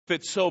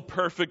fits so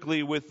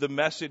perfectly with the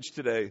message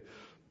today.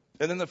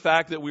 And then the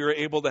fact that we were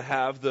able to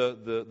have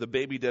the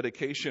baby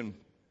dedication.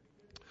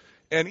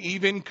 And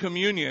even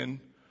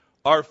communion,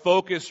 our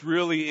focus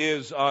really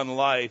is on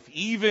life,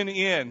 even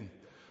in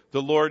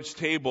the Lord's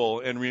table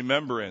and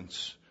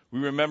remembrance. We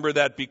remember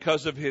that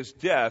because of his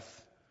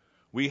death,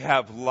 we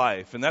have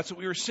life. And that's what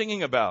we were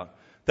singing about.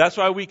 That's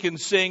why we can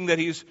sing that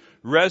he's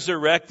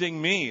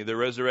resurrecting me, the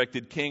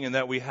resurrected King, and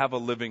that we have a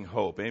living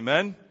hope.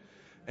 Amen?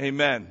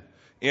 Amen.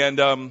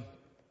 And,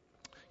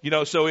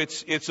 so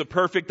it's a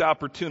perfect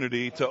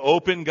opportunity to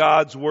open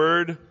God's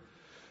Word.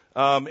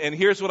 And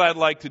here's what I'd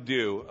like to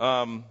do.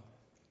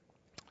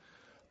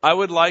 I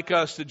would like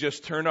us to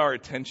just turn our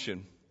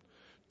attention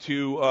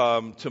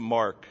to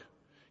Mark.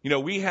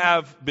 We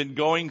have been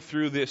going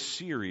through this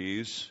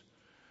series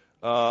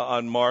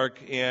on Mark,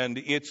 and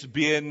it's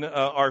been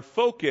our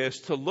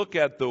focus to look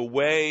at the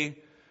way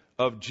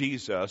of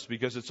Jesus,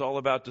 because it's all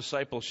about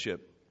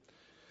discipleship.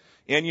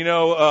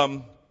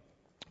 And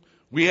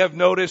we have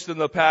noticed in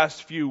the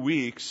past few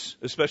weeks,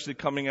 especially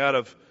coming out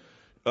of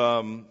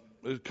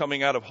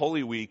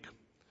Holy Week,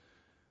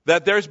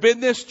 that there's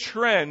been this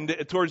trend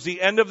towards the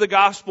end of the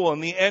gospel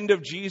and the end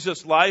of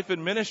Jesus' life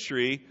and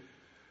ministry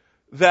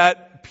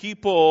that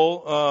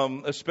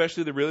people,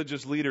 especially the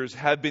religious leaders,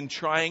 have been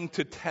trying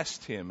to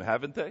test him,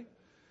 haven't they?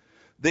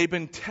 They've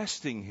been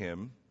testing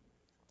him,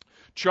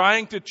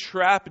 trying to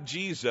trap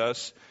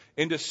Jesus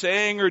into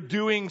saying or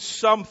doing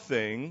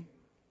something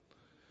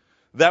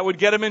that would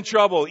get him in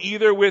trouble,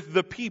 either with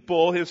the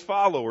people, his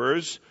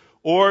followers,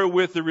 or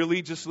with the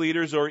religious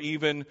leaders, or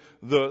even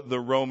the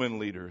Roman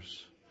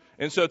leaders.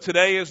 And so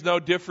today is no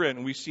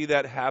different. We see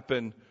that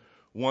happen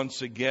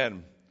once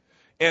again.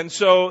 And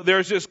so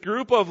there's this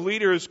group of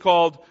leaders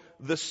called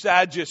the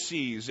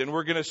Sadducees. And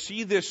we're going to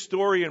see this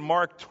story in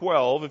Mark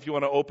 12, if you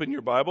want to open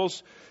your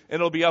Bibles. And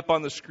it'll be up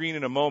on the screen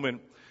in a moment.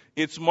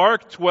 It's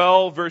Mark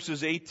 12,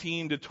 verses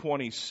 18 to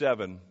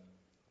 27.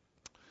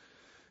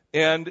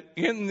 And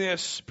in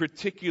this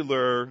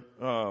particular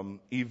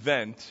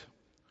event,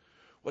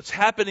 what's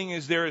happening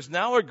is there is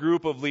now a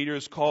group of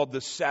leaders called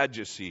the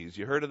Sadducees.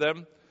 You heard of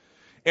them?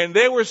 And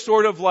they were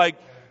sort of like,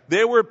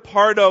 they were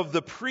part of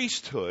the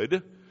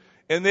priesthood,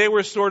 and they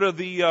were sort of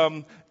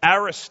the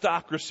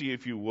aristocracy,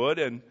 if you would.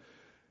 And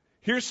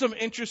here's some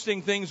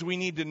interesting things we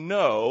need to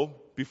know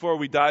before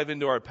we dive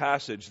into our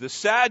passage. The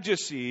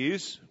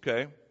Sadducees,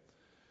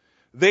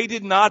 they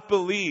did not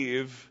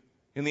believe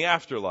in the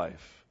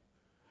afterlife.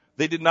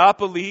 They did not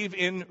believe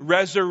in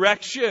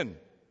resurrection.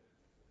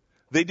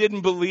 They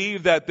didn't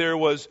believe that there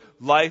was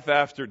life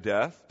after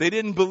death. They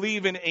didn't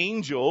believe in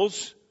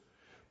angels,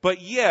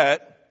 but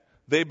yet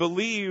they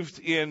believed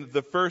in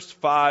the first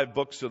 5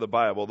 books of the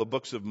Bible, the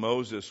books of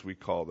Moses, we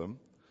call them.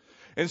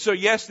 And so,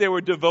 yes, they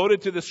were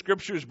devoted to the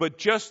Scriptures, but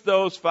just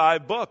those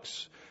 5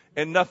 books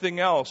and nothing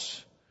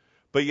else.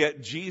 But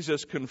yet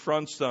Jesus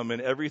confronts them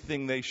in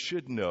everything they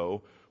should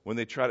know when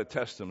they try to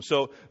test him.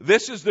 So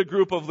this is the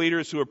group of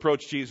leaders who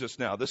approach Jesus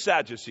now, the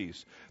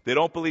Sadducees. They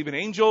don't believe in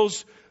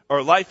angels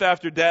or life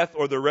after death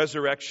or the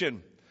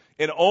resurrection,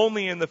 and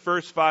only in the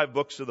first 5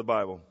 books of the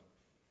Bible.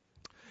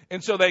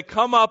 And so they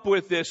come up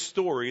with this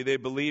story they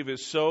believe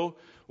is so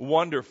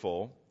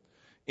wonderful,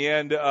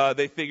 and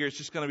they figure it's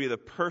just going to be the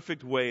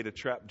perfect way to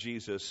trap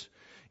Jesus.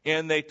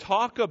 And they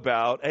talk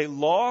about a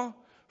law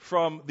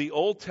from the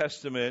Old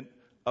Testament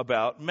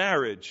about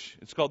marriage.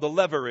 It's called the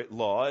Levirate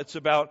law. It's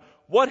about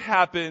what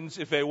happens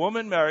if a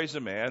woman marries a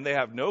man, they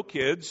have no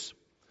kids.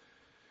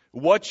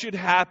 What should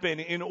happen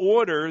in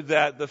order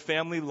that the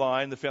family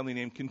line, the family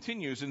name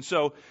continues? And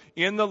so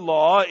in the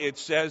law, it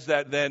says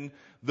that then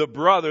the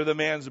brother, the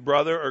man's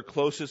brother or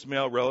closest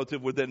male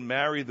relative, would then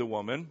marry the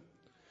woman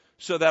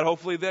so that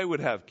hopefully they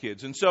would have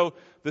kids. And so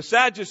the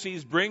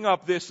Sadducees bring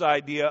up this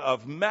idea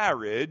of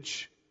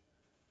marriage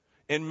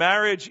and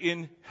marriage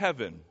in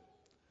heaven.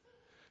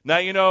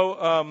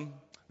 Now,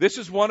 this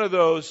is one of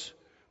those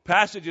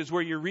passages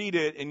where you read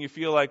it and you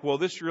feel like, well,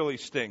 this really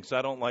stinks.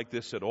 I don't like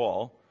this at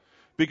all.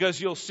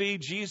 Because you'll see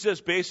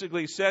Jesus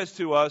basically says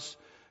to us,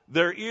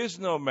 there is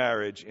no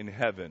marriage in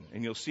heaven.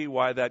 And you'll see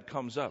why that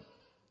comes up.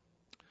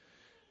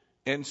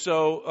 And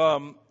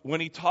so when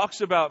he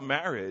talks about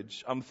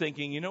marriage, I'm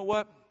thinking, you know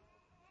what?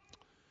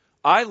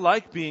 I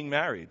like being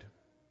married.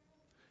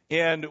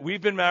 And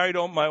we've been married,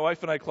 my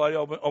wife and I,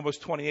 Claudia,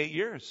 almost 28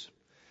 years.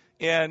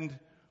 And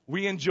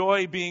we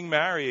enjoy being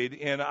married.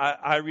 And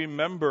I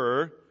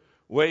remember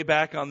way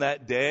back on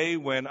that day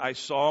when I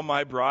saw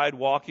my bride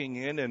walking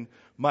in, and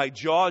my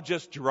jaw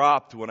just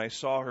dropped when I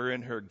saw her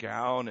in her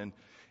gown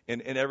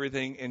and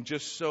everything, and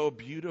just so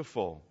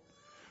beautiful.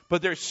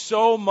 But there's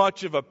so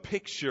much of a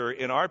picture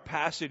in our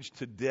passage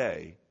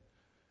today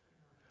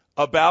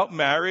about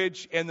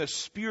marriage and the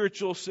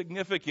spiritual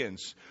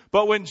significance.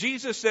 But when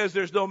Jesus says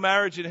there's no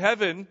marriage in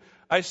heaven,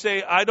 I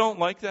say, I don't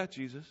like that,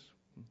 Jesus.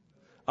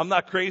 I'm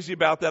not crazy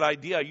about that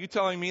idea. Are you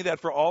telling me that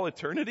for all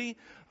eternity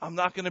I'm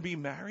not going to be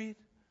married?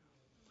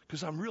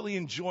 Because I'm really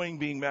enjoying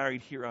being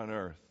married here on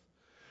earth.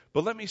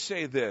 But let me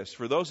say this,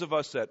 for those of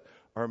us that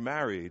are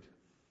married,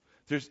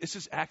 this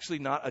is actually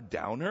not a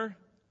downer.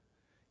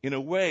 in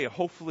a way,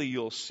 hopefully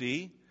you'll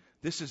see,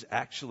 this is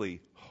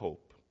actually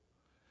hope.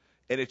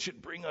 And it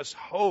should bring us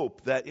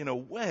hope that, in a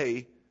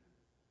way,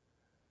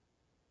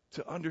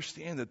 to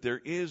understand that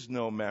there is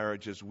no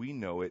marriage as we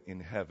know it in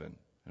heaven.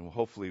 And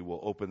hopefully we'll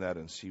open that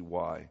and see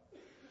why.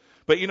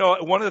 But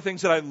one of the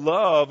things that I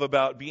love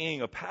about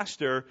being a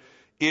pastor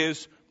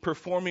is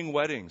performing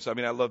weddings. I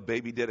mean, I love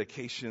baby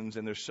dedications,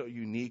 and they're so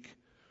unique,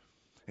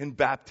 and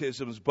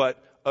baptisms.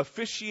 But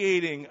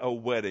officiating a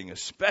wedding,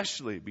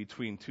 especially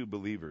between two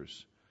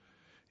believers,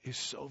 is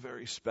so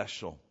very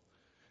special.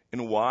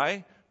 And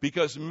why?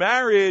 Because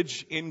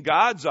marriage, in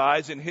God's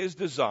eyes, in His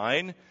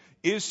design,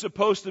 is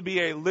supposed to be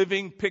a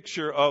living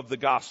picture of the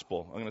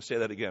gospel. I'm going to say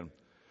that again.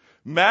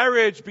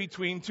 Marriage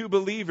between two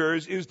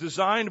believers is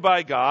designed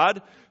by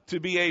God to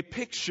be a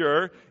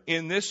picture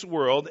in this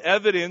world,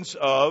 evidence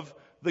of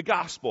the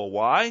gospel.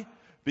 Why?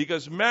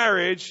 Because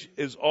marriage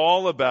is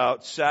all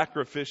about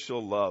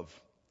sacrificial love.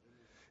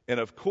 And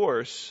of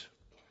course,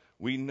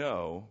 we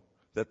know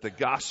that the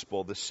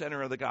gospel, the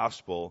center of the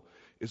gospel,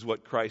 is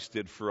what Christ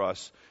did for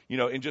us.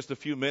 In just a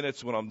few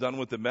minutes, when I'm done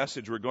with the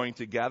message, we're going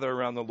to gather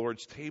around the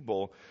Lord's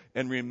table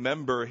and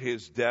remember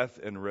His death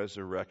and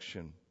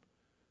resurrection.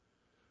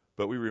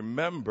 But we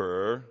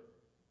remember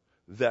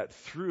that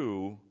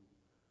through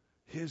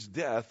His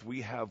death,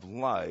 we have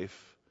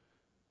life,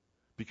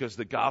 because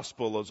the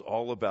gospel is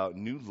all about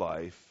new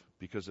life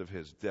because of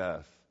His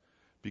death,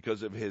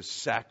 because of His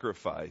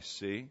sacrifice,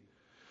 see?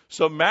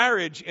 So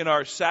marriage, in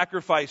our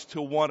sacrifice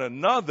to one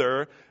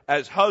another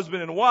as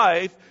husband and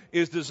wife,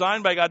 is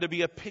designed by God to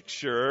be a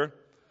picture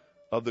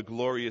of the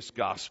glorious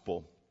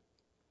gospel.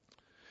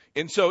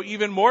 And so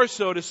even more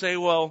so to say,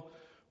 well,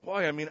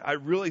 boy, I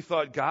really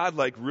thought God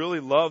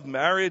really loved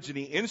marriage and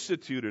He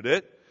instituted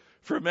it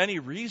for many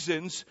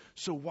reasons,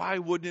 so why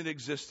wouldn't it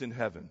exist in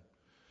heaven?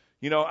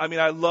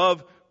 I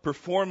love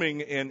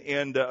performing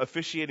and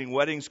officiating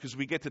weddings because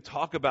we get to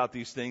talk about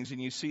these things,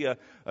 and you see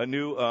a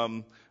new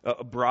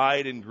a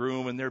bride and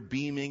groom, and they're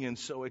beaming and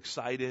so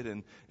excited,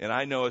 and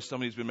I know as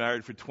somebody who's been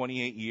married for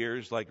 28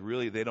 years,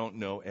 really they don't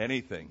know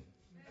anything,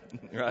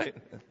 right?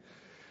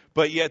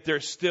 But yet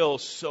there's still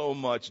so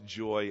much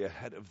joy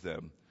ahead of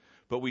them.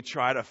 But we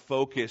try to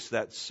focus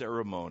that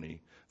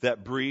ceremony,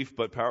 that brief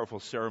but powerful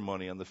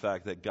ceremony, on the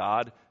fact that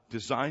God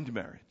designed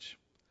marriage,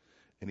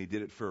 and He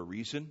did it for a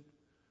reason.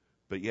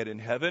 But yet in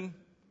heaven,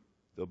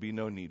 there'll be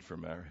no need for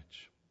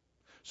marriage.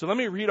 So let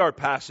me read our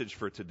passage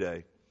for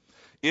today.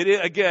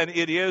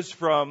 It is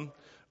from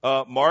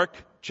Mark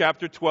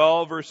chapter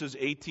 12, verses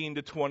 18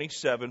 to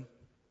 27.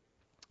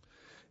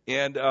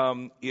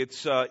 And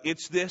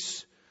it's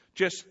this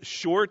just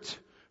short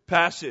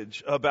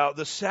passage about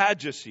the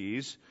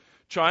Sadducees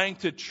trying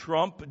to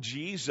trump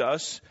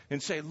Jesus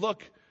and say,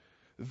 look,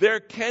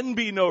 there can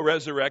be no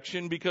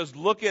resurrection because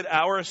look at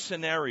our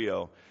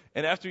scenario.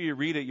 And after you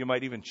read it, you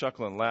might even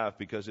chuckle and laugh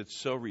because it's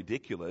so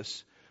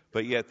ridiculous.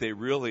 But yet they were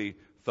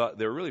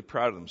really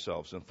proud of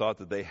themselves and thought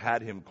that they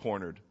had Him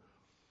cornered.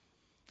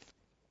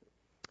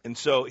 And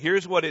so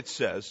here's what it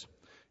says.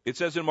 It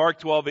says in Mark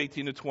 12,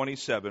 18 to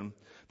 27,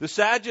 the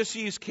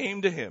Sadducees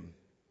came to Him,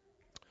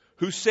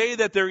 who say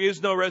that there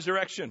is no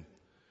resurrection.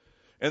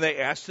 And they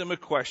asked Him a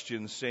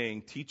question,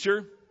 saying,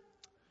 Teacher,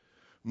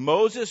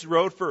 Moses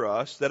wrote for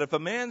us that if a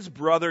man's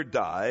brother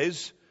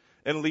dies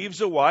and leaves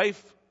a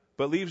wife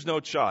but leaves no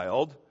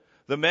child,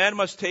 the man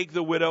must take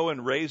the widow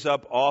and raise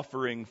up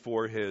offspring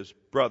for his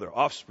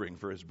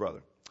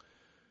brother.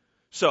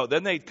 So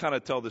then they kind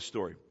of tell this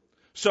story.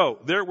 So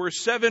there were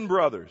 7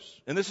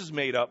 brothers, and this is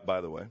made up, by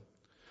the way.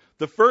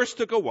 The first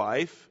took a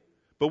wife,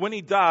 but when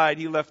he died,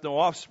 he left no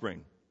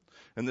offspring.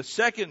 And the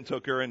second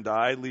took her and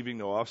died, leaving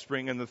no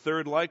offspring, and the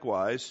third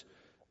likewise.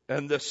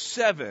 And the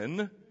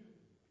 7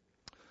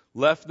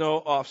 left no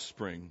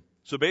offspring.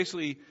 So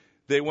basically,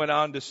 they went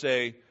on to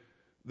say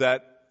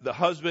that the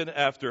husband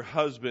after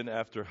husband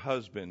after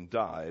husband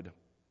died,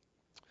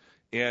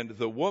 and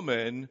the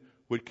woman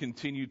would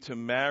continue to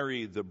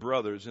marry the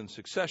brothers in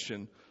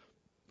succession,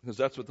 because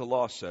that's what the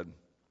law said.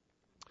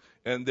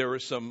 And there were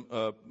some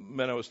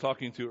men I was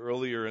talking to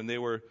earlier, and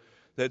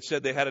they'd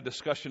said they had a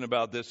discussion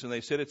about this, and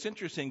they said it's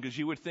interesting because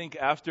you would think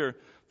after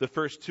the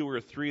first 2 or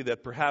 3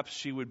 that perhaps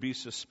she would be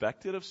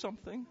suspected of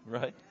something,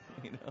 right?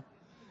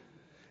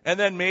 And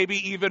then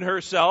maybe even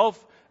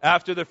herself,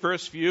 after the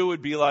first few,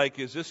 would be like,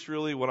 is this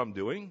really what I'm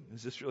doing?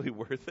 Is this really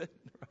worth it?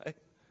 Right?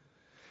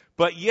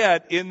 But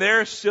yet, in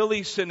their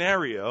silly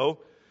scenario,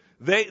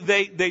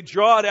 they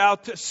draw it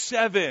out to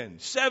 7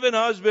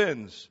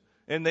 husbands,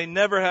 and they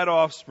never had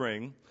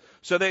offspring.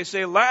 So they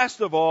say, last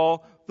of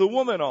all, the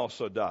woman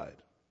also died.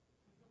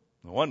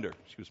 No wonder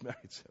she was married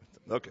 7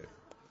 times. Okay.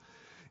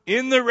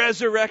 In the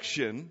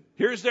resurrection,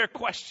 here's their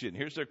question.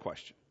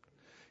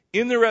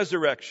 In the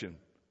resurrection,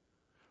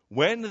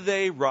 when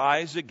they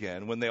rise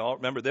again,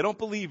 remember, they don't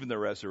believe in the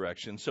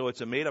resurrection, so it's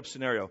a made-up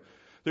scenario.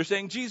 They're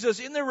saying, Jesus,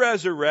 in the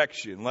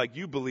resurrection, like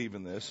you believe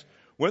in this,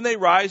 when they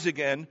rise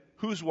again,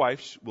 whose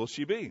wife will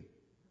she be?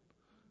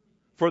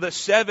 For the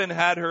 7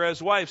 had her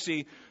as wife.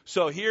 See,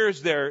 so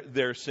here's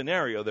their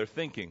scenario, their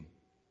thinking.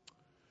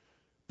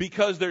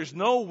 because there's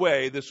no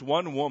way this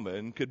one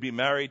woman could be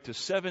married to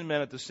 7 men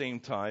at the same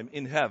time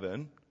in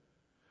heaven.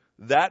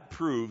 That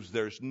proves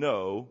there's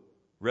no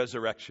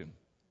resurrection.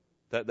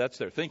 That's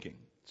their thinking,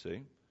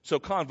 see? So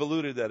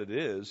convoluted that it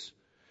is.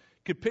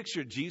 You could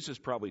picture Jesus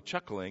probably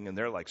chuckling, and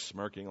they're like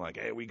smirking, like,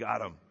 hey, we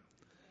got him.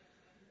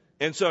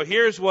 And so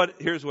here's what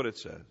it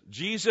says.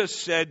 Jesus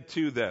said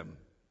to them,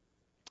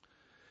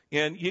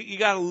 and you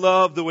got to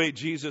love the way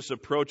Jesus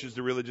approaches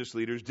the religious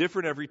leaders,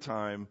 different every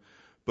time,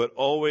 but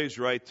always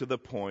right to the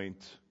point,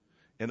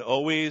 and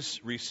always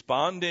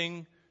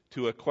responding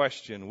to a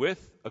question with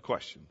a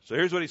question. So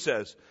here's what he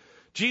says.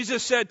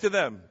 Jesus said to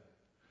them,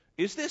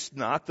 is this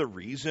not the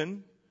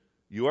reason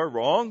you are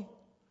wrong?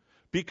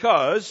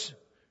 Because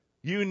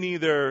you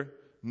neither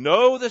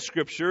know the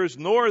Scriptures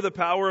nor the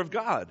power of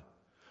God.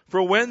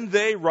 For when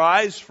they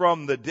rise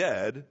from the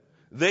dead,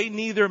 they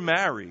neither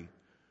marry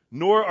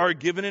nor are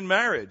given in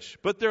marriage,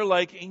 but they're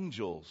like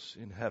angels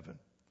in heaven.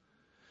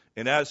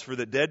 And as for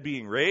the dead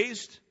being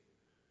raised,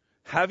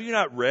 have you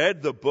not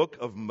read the book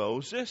of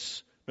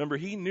Moses? Remember,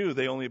 he knew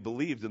they only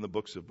believed in the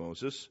books of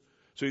Moses.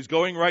 So he's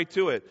going right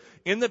to it.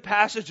 In the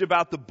passage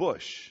about the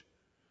bush,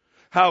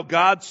 how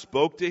God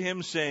spoke to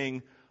him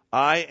saying,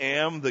 I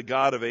am the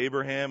God of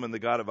Abraham and the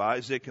God of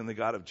Isaac and the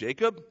God of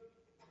Jacob.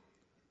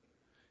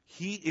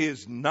 He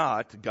is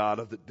not God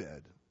of the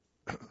dead,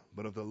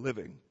 but of the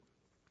living.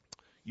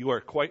 You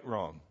are quite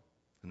wrong.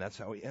 And that's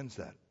how he ends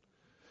that.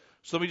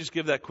 So let me just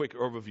give that quick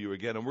overview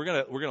again. And we're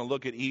gonna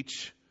look at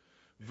each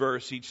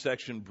verse, each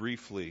section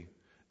briefly.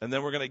 And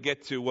then we're going to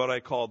get to what I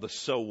call the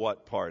so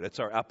what part. It's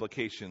our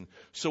application.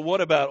 So what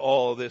about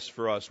all of this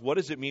for us? What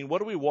does it mean? What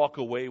do we walk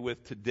away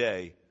with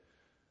today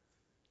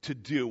to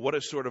do? What are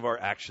sort of our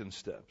action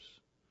steps?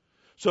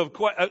 So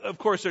of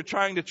course they're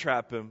trying to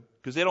trap him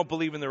because they don't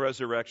believe in the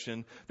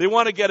resurrection. They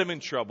want to get him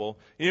in trouble.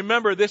 And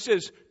remember, this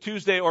is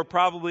Tuesday or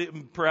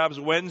perhaps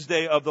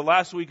Wednesday of the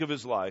last week of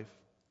his life.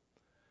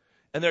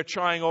 And they're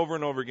trying over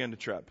and over again to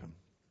trap him.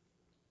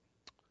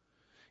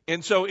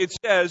 And so it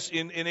says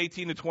in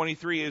 18 to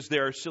 23 is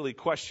their silly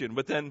question.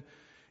 But then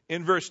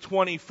in verse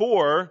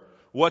 24,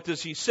 what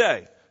does he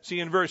say? See,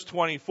 in verse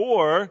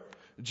 24,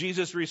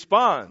 Jesus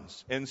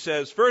responds and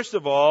says, first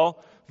of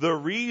all, the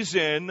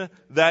reason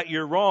that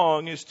you're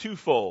wrong is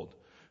twofold.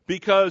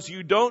 Because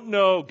you don't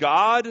know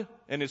God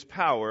and His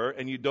power,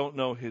 and you don't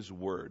know His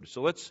word.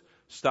 So let's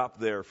stop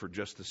there for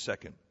just a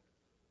second.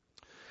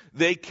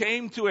 They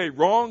came to a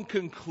wrong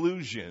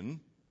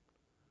conclusion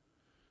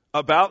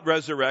about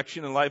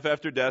resurrection and life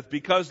after death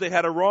because they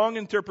had a wrong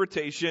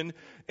interpretation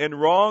and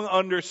wrong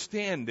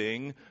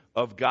understanding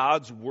of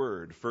God's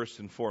word, first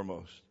and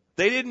foremost.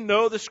 They didn't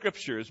know the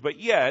Scriptures, but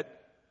yet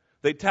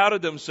they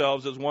touted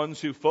themselves as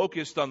ones who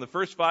focused on the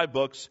first 5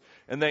 books,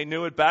 and they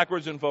knew it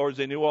backwards and forwards.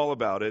 They knew all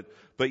about it,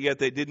 but yet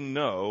they didn't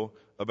know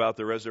about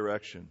the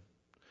resurrection.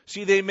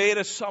 See, they made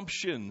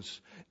assumptions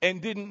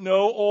and didn't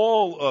know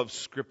all of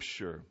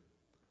Scripture.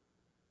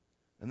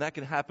 And that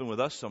can happen with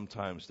us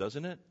sometimes,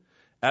 doesn't it?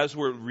 As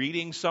we're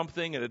reading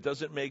something and it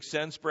doesn't make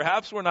sense,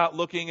 perhaps we're not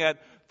looking at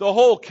the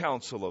whole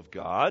counsel of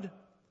God.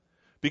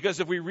 Because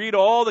if we read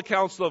all the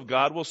counsel of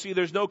God, we'll see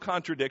there's no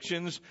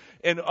contradictions,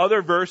 and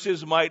other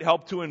verses might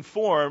help to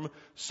inform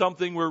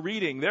something we're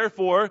reading.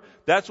 Therefore,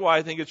 that's why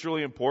I think it's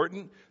really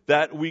important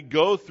that we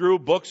go through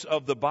books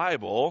of the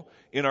Bible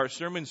in our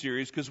sermon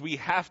series, because we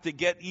have to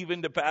get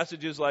even to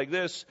passages like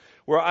this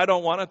where I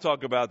don't want to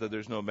talk about that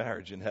there's no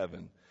marriage in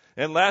heaven.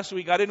 And last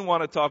week I didn't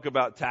want to talk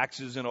about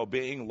taxes and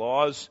obeying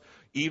laws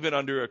even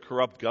under a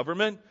corrupt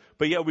government.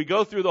 But yet we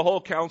go through the whole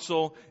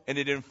counsel and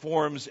it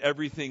informs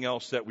everything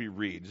else that we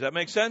read. Does that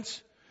make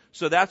sense?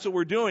 So that's what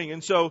we're doing.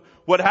 And so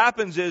what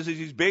happens is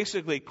he's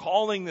basically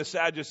calling the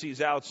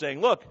Sadducees out saying,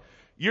 look,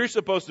 you're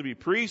supposed to be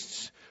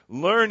priests,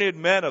 learned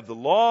men of the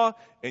law,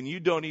 and you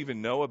don't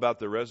even know about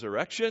the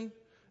resurrection.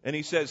 And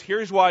he says,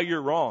 here's why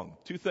you're wrong.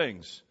 2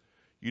 things.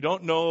 You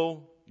don't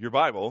know your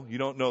Bible. You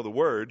don't know the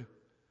Word.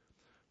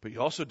 But you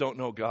also don't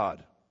know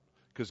God,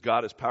 because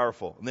God is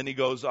powerful. And then he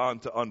goes on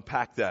to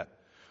unpack that.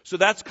 So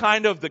that's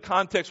kind of the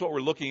context what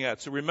we're looking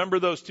at. So remember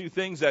those 2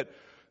 things, that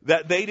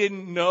they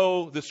didn't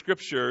know the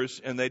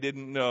Scriptures and they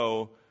didn't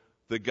know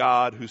the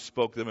God who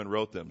spoke them and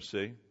wrote them,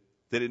 see?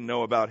 They didn't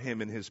know about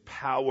Him and His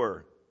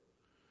power.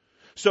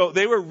 So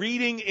they were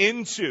reading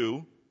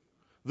into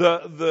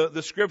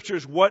the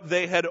Scriptures what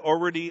they had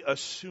already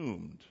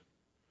assumed.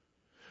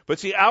 But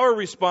see, our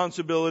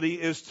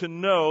responsibility is to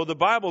know the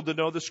Bible, to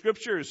know the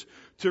Scriptures,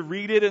 to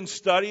read it and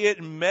study it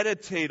and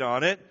meditate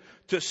on it,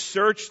 to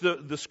search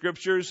the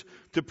Scriptures,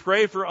 to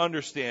pray for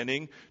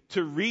understanding,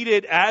 to read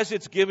it as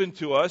it's given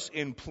to us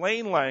in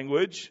plain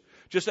language,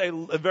 just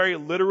a very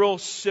literal,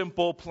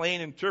 simple,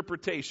 plain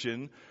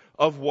interpretation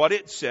of what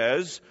it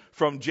says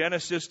from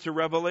Genesis to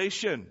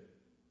Revelation.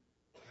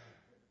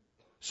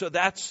 So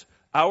that's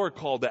our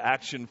call to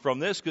action from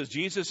this, because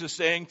Jesus is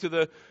saying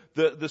to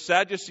the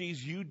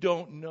Sadducees, you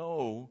don't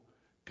know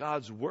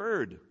God's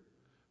Word.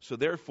 So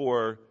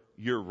therefore,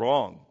 you're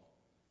wrong.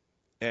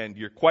 And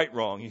you're quite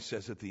wrong, he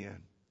says at the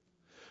end.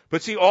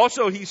 But see,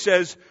 also he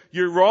says,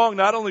 you're wrong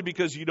not only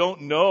because you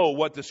don't know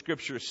what the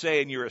scriptures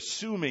say and you're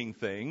assuming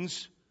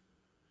things.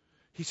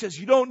 He says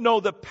you don't know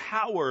the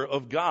power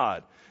of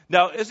God.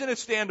 Now, isn't it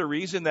stand to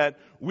reason that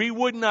we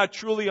would not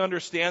truly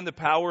understand the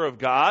power of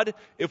God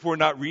if we're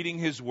not reading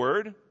His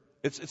Word?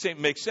 It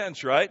makes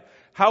sense, right?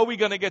 How are we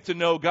going to get to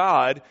know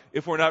God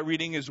if we're not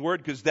reading His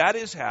Word? Because that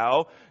is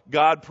how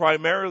God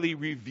primarily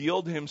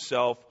revealed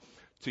Himself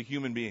to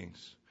human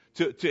beings,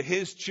 to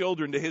His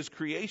children, to His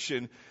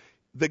creation.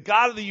 The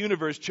God of the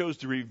universe chose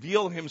to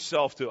reveal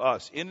Himself to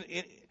us. In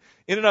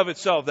and of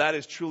itself, that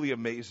is truly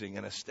amazing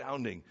and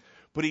astounding.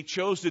 But He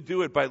chose to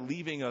do it by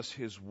leaving us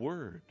His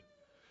Word.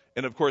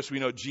 And of course, we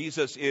know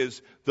Jesus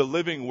is the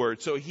living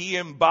Word. So He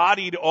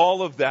embodied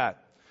all of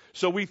that.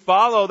 So we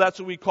follow, that's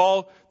what we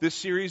call this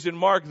series in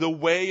Mark, the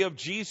way of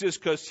Jesus,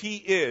 because He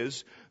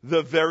is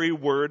the very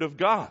Word of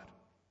God.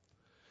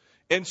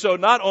 And so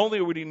not only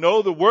would we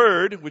know the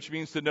Word, which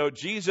means to know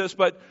Jesus,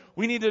 but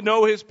we need to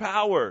know His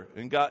power.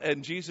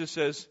 And Jesus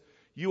says,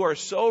 you are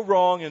so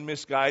wrong and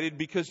misguided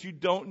because you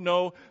don't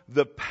know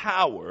the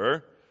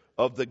power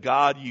of the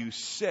God you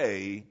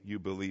say you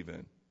believe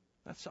in.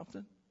 That's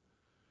something.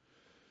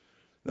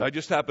 Now, I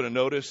just happened to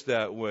notice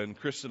that when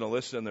Chris and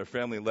Alyssa and their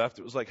family left,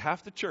 it was like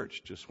half the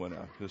church just went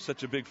out. It was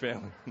such a big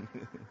family.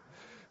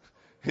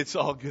 It's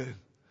all good.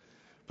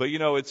 But you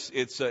know,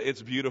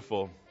 it's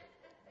beautiful.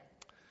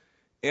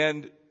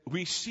 And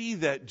we see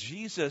that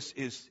Jesus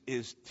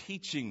is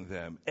teaching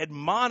them,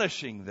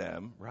 admonishing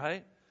them,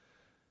 right?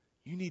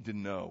 You need to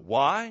know.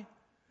 Why?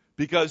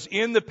 Because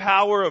in the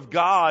power of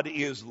God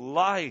is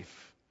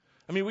life.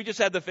 I mean, we just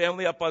had the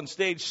family up on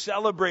stage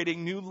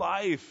celebrating new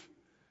life.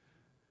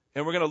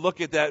 And we're going to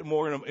look at that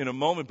more in a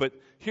moment. But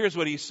here's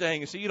what he's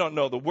saying. You don't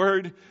know the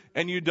Word,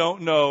 and you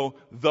don't know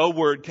the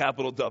Word,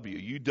 capital W.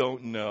 You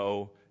don't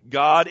know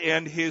God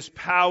and His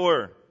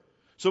power.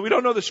 So we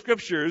don't know the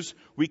Scriptures.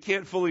 We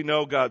can't fully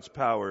know God's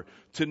power.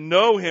 To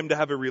know Him, to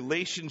have a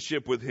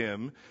relationship with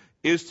Him,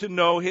 is to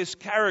know His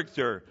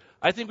character.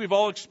 I think we've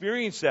all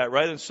experienced that,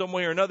 right? In some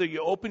way or another,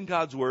 you open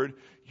God's Word,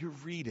 you're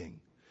reading.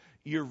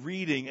 You're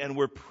reading, and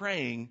we're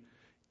praying,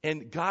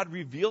 and God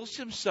reveals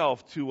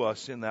Himself to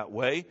us in that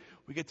way.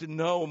 We get to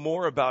know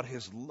more about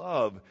His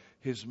love,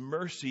 His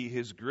mercy,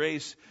 His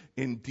grace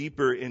in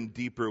deeper and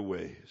deeper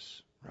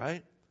ways,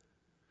 right?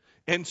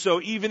 And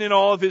so even in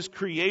all of His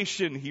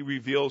creation, He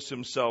reveals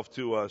Himself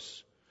to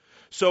us.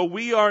 So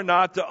we are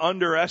not to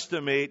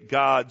underestimate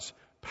God's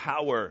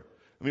power.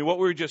 I mean, what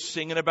we were just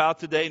singing about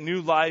today,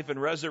 new life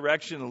and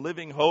resurrection and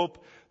living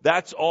hope,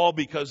 that's all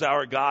because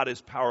our God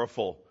is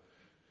powerful,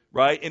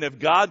 right? And if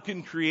God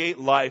can create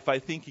life, I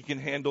think He can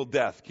handle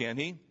death, can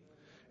He?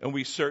 And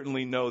we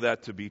certainly know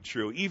that to be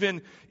true.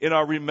 Even in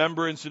our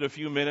remembrance in a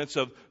few minutes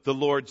of the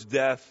Lord's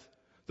death,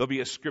 there'll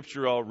be a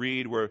scripture I'll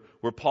read where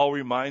Paul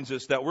reminds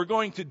us that we're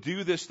going to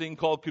do this thing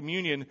called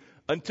communion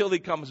until He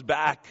comes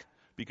back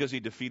because He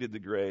defeated the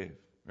grave.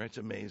 Right? It's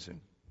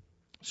amazing.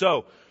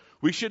 So,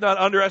 we should not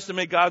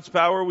underestimate God's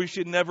power. We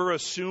should never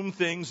assume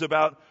things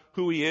about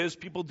who He is.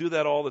 People do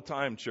that all the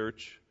time,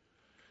 church.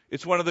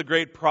 It's one of the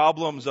great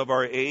problems of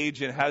our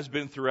age and has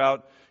been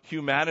throughout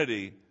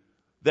humanity,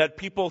 that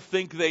people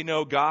think they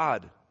know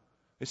God.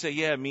 They say,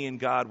 yeah, me and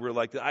God, we're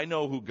like that. I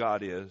know who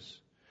God is.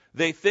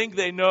 They think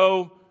they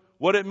know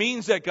what it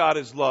means that God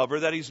is love, or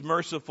that He's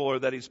merciful, or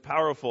that He's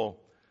powerful.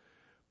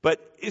 But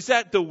is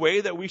that the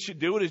way that we should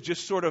do it, is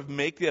just sort of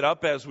make it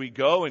up as we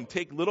go and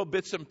take little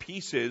bits and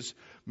pieces,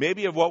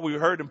 maybe of what we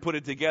heard, and put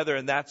it together,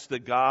 and that's the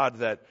God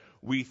that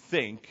we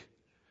think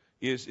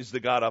is the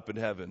God up in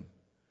heaven.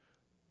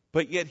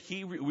 But yet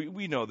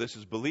we know this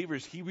as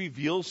believers. He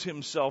reveals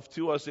Himself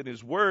to us in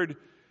His Word,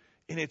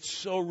 and it's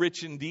so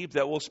rich and deep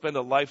that we'll spend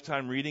a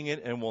lifetime reading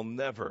it and we'll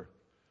never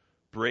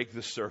break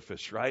the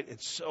surface, right?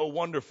 It's so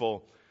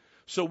wonderful.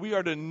 So we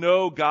are to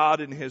know God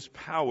and His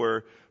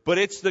power, but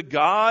it's the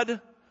God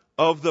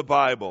of the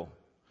Bible,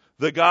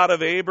 the God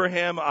of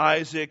Abraham,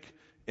 Isaac,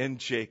 and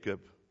Jacob.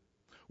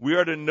 We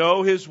are to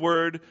know His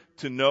Word,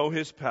 to know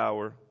His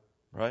power,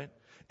 right?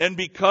 And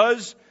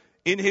because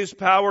in His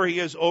power He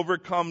has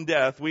overcome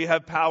death, we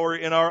have power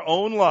in our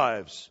own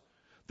lives.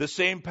 The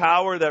same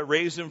power that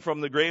raised Him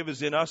from the grave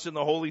is in us in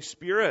the Holy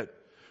Spirit.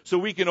 So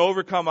we can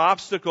overcome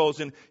obstacles,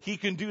 and He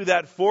can do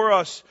that for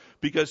us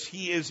because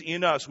He is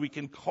in us. We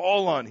can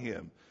call on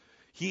Him.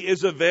 He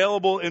is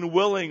available and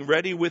willing,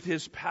 ready with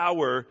His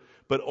power,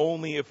 but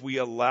only if we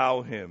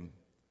allow Him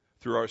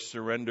through our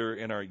surrender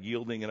and our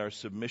yielding and our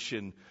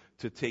submission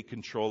to take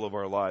control of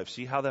our lives.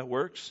 See how that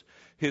works?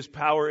 His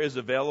power is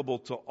available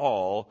to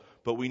all,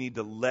 but we need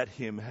to let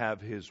Him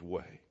have His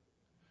way.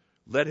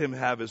 Let Him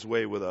have His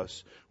way with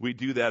us. We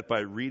do that by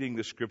reading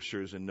the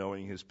Scriptures and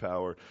knowing His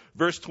power.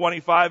 Verse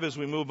 25, as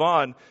we move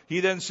on, he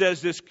then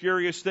says this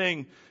curious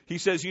thing. He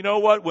says, you know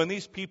what? When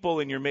these people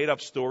in your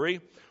made-up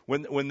story,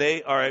 when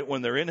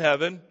they're in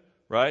heaven,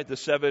 right, the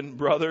 7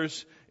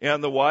 brothers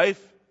and the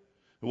wife,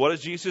 what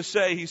does Jesus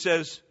say? He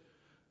says,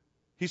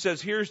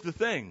 here's the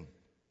thing.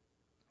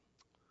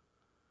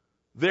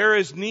 There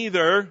is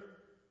neither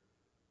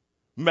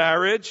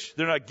marriage.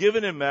 They're not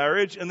given in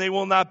marriage, and they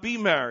will not be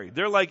married.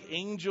 They're like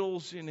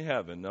angels in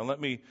heaven. Now let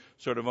me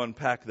sort of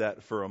unpack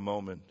that for a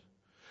moment.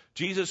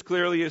 Jesus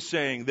clearly is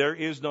saying there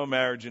is no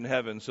marriage in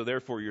heaven, so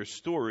therefore your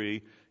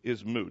story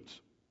is moot.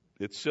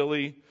 It's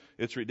silly.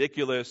 It's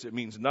ridiculous. It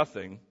means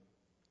nothing.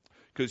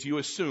 Because you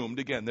assumed,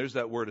 again, there's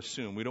that word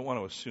assume. We don't want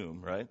to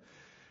assume, right?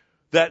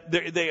 That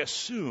they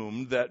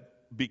assumed that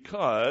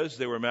because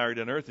they were married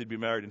on earth, they'd be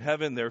married in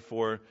heaven.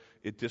 Therefore,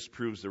 it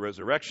disproves the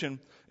resurrection.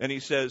 And he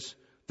says,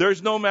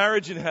 there's no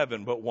marriage in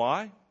heaven. But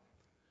why?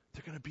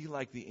 They're going to be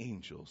like the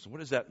angels. What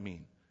does that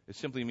mean? It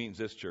simply means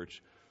this,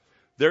 church.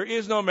 There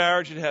is no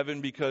marriage in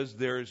heaven because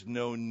there's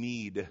no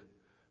need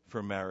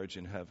for marriage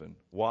in heaven.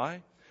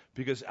 Why?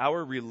 Because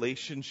our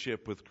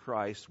relationship with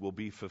Christ will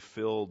be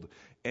fulfilled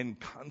and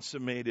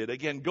consummated.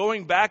 Again,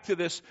 going back to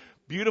this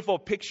beautiful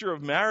picture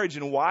of marriage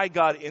and why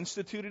God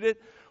instituted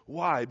it.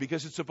 Why?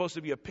 Because it's supposed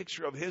to be a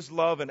picture of His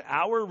love and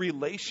our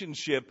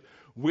relationship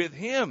with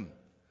Him.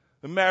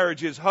 The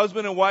marriage is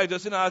husband and wife.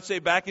 Doesn't it not say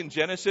back in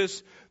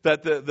Genesis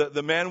that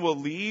the man will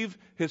leave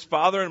his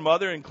father and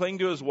mother and cling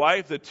to his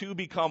wife? The two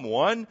become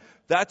one.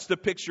 That's the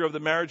picture of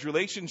the marriage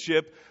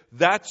relationship.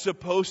 That's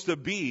supposed to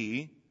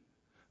be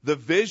the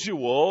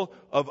visual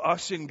of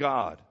us and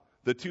God.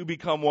 The two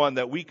become one,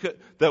 that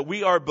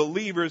we are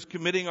believers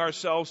committing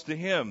ourselves to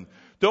Him.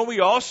 Don't we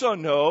also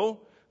know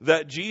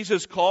that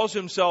Jesus calls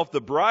Himself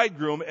the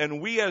bridegroom, and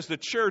we as the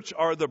church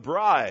are the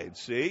bride,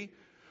 see?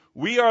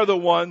 We are the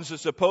ones who are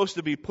supposed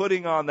to be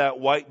putting on that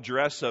white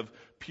dress of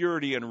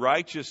purity and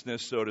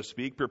righteousness, so to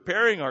speak,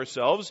 preparing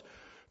ourselves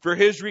for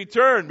His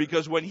return,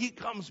 because when He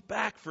comes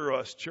back for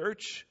us,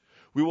 church,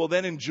 we will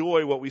then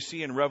enjoy what we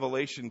see in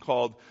Revelation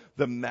called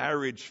the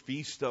marriage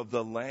feast of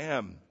the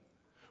Lamb.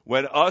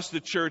 When us,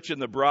 the church,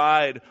 and the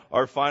bride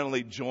are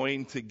finally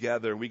joined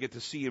together, we get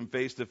to see Him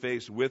face to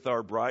face with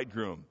our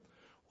bridegroom.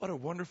 What a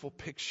wonderful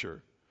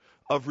picture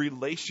of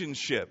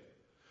relationship.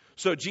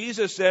 So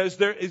Jesus says,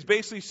 is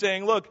basically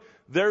saying, look,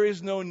 there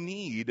is no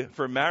need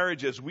for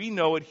marriage as we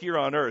know it here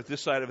on earth,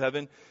 this side of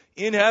heaven,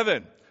 in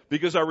heaven,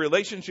 because our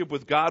relationship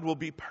with God will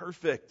be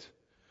perfect.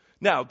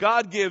 Now,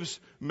 God gives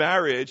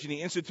marriage, and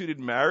He instituted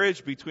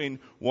marriage between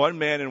one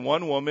man and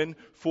one woman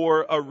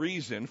for a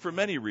reason, for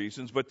many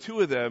reasons, but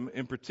two of them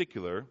in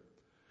particular.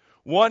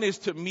 One is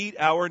to meet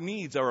our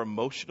needs, our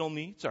emotional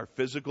needs, our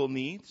physical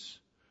needs,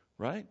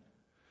 right?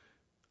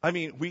 I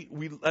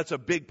mean, that's a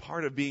big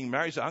part of being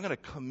married. So I'm going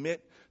to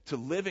commit to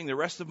living the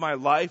rest of my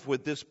life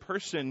with this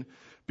person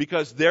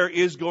because there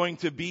is going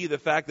to be the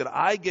fact that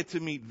I get to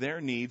meet their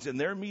needs and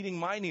they're meeting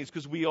my needs,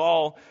 because we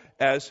all,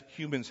 as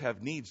humans,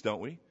 have needs, don't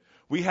we?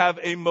 We have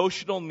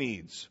emotional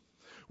needs.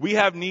 We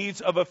have needs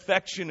of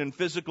affection and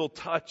physical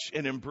touch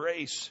and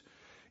embrace.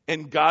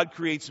 And God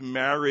creates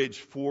marriage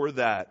for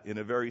that in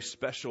a very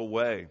special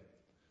way.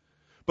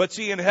 But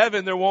see, in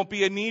heaven, there won't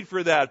be a need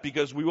for that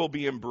because we will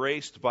be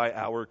embraced by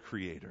our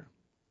Creator.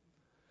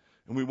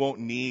 And we won't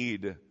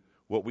need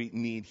what we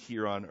need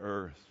here on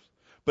earth.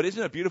 But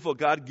isn't it beautiful?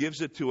 God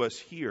gives it to us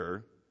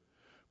here,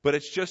 but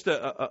it's just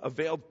a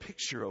veiled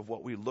picture of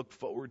what we look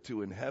forward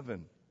to in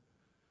heaven.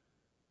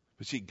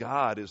 But see,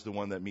 God is the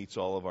one that meets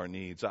all of our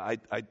needs.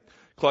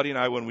 Claudia and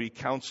I, when we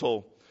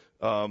counsel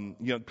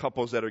young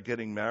couples that are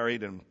getting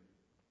married, and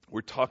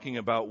we're talking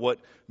about what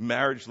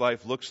marriage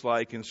life looks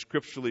like, and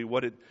scripturally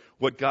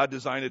what God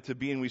designed it to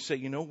be, and we say,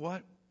 you know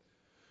what?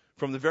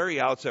 From the very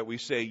outset, we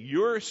say,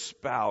 your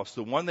spouse,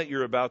 the one that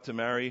you're about to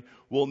marry,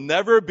 will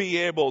never be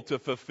able to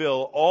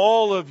fulfill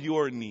all of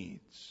your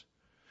needs.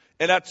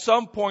 And at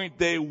some point,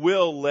 they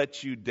will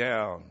let you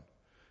down.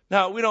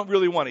 Now, we don't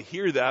really want to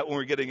hear that when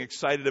we're getting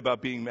excited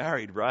about being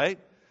married, right?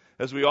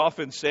 As we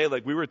often say,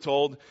 like we were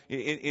told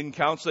in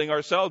counseling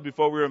ourselves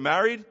before we were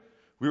married,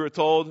 we were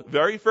told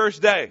very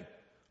first day,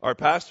 our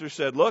pastor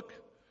said, look,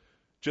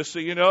 just so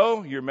you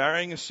know, you're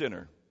marrying a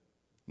sinner.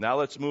 Now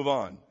let's move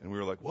on. And we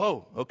were like,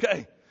 whoa,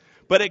 okay.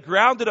 But it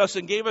grounded us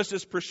and gave us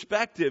this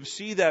perspective.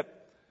 See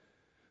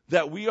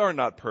that we are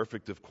not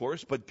perfect, of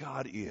course, but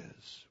God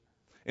is.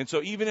 And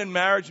so even in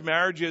marriage,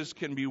 marriages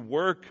can be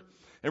work,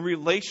 and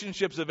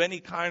relationships of any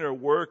kind are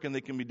work, and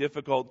they can be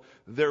difficult.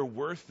 They're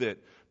worth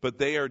it, but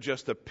they are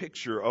just a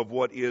picture of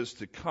what is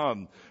to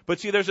come.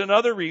 But see, there's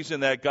another reason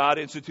that God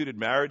instituted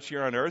marriage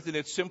here on earth, and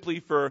it's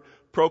simply for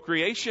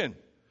procreation,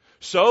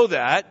 so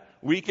that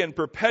we can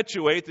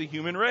perpetuate the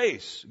human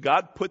race.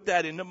 God put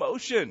that into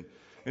motion.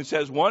 It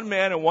says one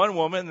man and one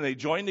woman, and they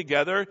join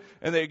together,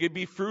 and they could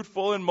be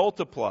fruitful and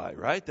multiply,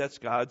 right? That's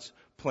God's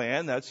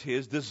plan. That's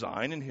His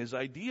design and His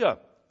idea.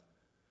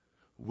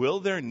 Will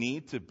there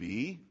need to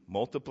be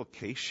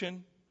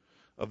multiplication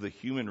of the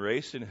human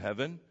race in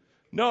heaven?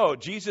 No,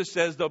 Jesus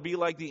says they'll be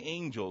like the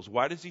angels.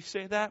 Why does He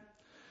say that?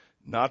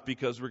 Not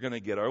because we're going to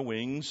get our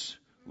wings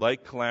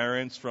like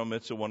Clarence from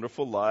It's a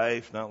Wonderful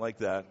Life, not like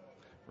that,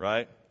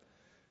 right?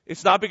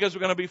 It's not because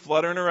we're going to be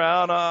fluttering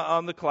around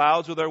on the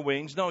clouds with our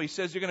wings. No, He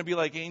says you're going to be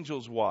like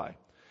angels. Why?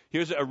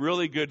 Here's a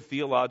really good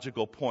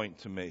theological point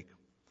to make.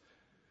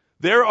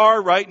 There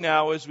are right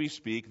now, as we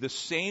speak, the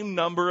same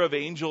number of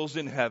angels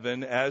in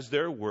heaven as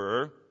there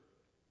were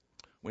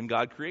when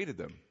God created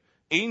them.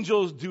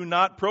 Angels do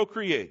not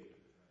procreate.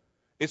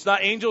 It's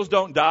not angels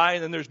don't die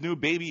and then there's new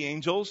baby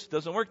angels. It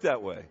doesn't work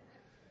that way.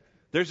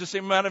 There's the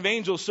same amount of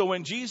angels. So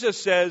when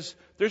Jesus says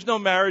there's no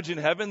marriage in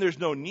heaven, there's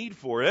no need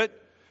for it,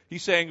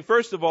 he's saying,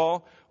 first of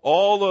all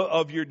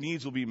of your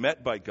needs will be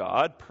met by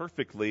God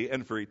perfectly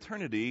and for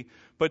eternity.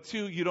 But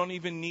two, you don't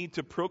even need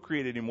to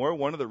procreate anymore.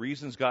 One of the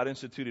reasons God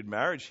instituted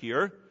marriage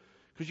here,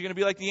 because you're going to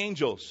be like the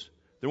angels.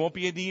 There won't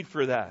be a need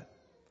for that.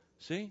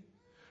 See?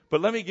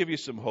 But let me give you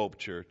some hope,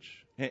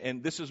 church.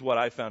 And this is what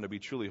I found to be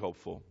truly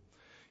hopeful.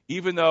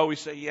 Even though we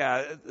say,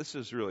 yeah, this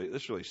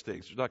really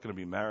stinks. There's not going to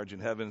be marriage in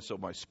heaven, so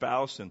my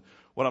spouse and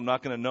what, I'm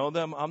not going to know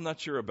them? I'm not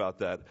sure about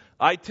that.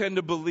 I tend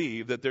to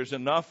believe that there's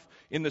enough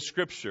in the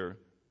Scripture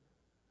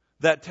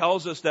that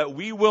tells us that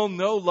we will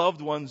know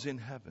loved ones in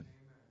heaven.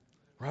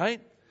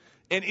 Right?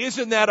 And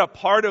isn't that a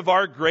part of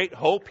our great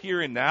hope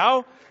here and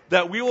now?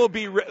 That we will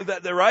be,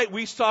 right?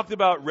 We talked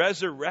about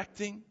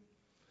resurrecting.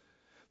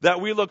 That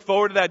we look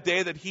forward to that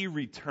day that He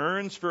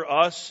returns for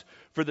us.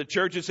 For the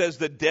church, it says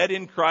the dead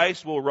in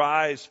Christ will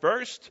rise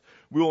first.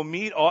 We will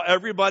meet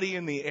everybody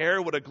in the air.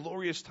 What a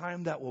glorious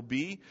time that will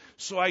be.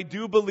 So I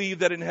do believe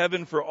that in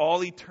heaven for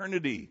all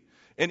eternity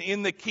and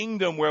in the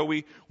kingdom where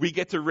we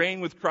get to reign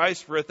with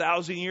Christ for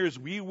 1,000 years,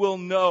 we will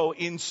know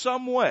in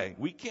some way,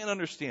 we can't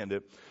understand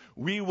it,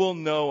 we will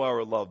know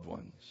our loved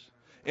ones.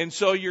 And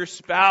so your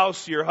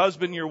spouse, your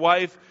husband, your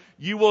wife,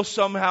 you will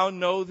somehow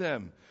know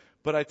them.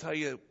 But I tell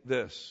you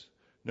this,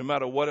 no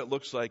matter what it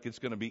looks like, it's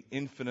going to be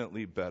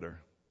infinitely better.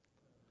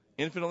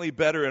 Infinitely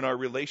better in our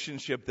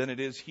relationship than it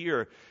is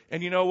here.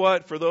 And you know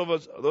what? For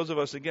those of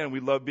us, again, we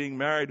love being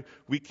married.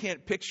 We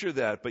can't picture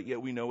that, but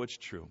yet we know it's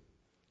true.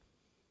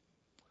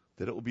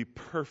 That it will be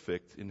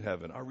perfect in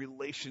heaven. Our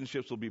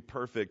relationships will be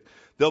perfect.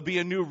 There'll be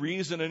a new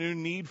reason, a new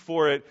need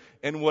for it.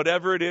 And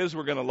whatever it is,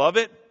 we're going to love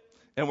it.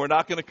 And we're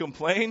not going to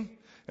complain.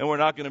 And we're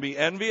not going to be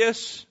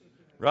envious.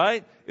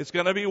 Right? It's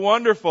going to be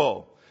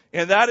wonderful.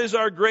 And that is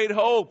our great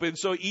hope. And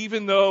so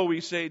even though we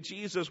say,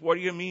 Jesus, what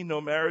do you mean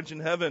no marriage in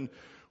heaven?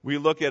 We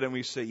look at it and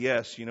we say,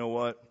 yes, you know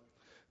what?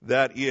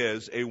 That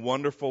is a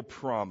wonderful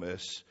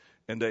promise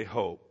and a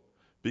hope.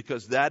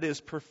 Because that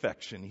is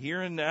perfection. Here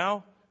and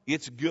now,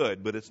 it's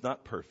good, but it's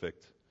not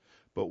perfect.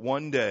 But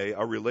one day,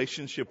 our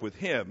relationship with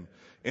Him,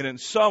 and in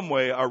some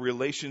way, our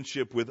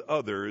relationship with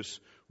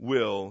others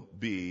will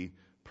be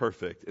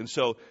perfect. And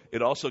so,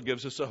 it also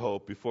gives us a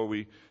hope. Before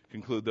we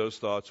conclude those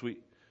thoughts, we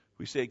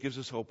say it gives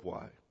us hope.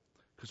 Why?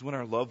 Because when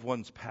our loved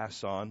ones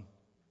pass on,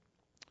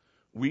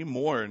 we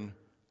mourn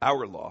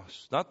our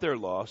loss, not their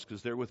loss,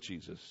 because they're with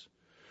Jesus.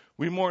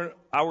 We mourn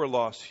our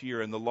loss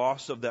here and the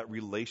loss of that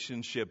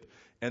relationship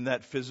and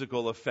that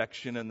physical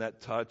affection and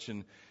that touch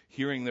and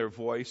hearing their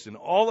voice and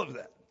all of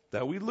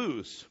that we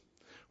lose.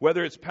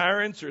 Whether it's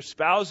parents or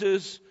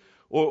spouses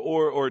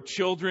or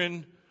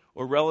children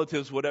or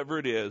relatives, whatever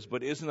it is.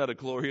 But isn't that a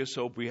glorious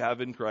hope we have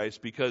in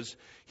Christ? Because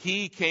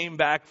He came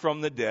back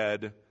from the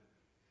dead,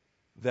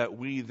 that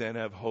we then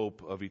have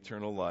hope of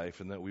eternal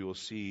life and that we will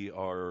see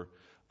our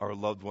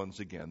loved ones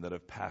again that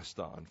have passed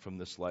on from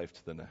this life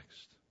to the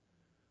next.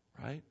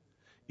 Right?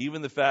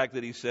 Even the fact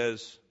that He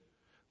says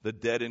the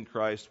dead in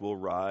Christ will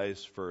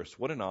rise first.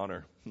 What an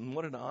honor.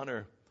 What an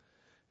honor.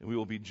 And we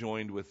will be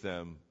joined with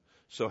them.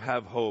 So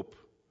have hope,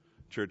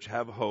 church,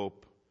 have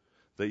hope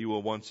that you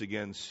will once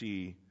again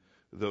see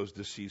those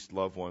deceased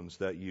loved ones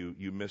that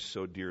you miss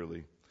so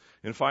dearly.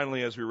 And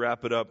finally, as we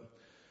wrap it up,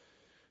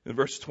 in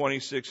verse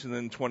 26 and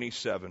then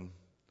 27,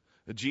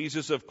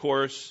 Jesus, of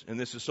course, and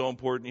this is so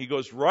important, He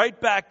goes right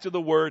back to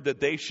the word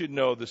that they should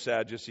know, the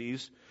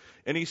Sadducees.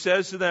 And He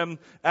says to them,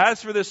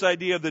 as for this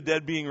idea of the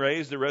dead being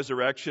raised, the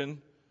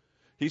resurrection,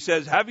 He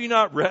says, have you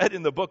not read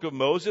in the book of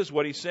Moses?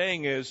 What He's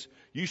saying is,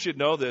 you should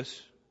know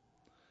this.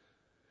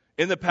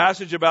 In the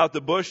passage about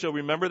the bush, so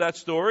remember that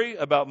story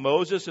about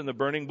Moses and the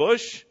burning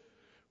bush?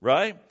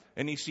 Right?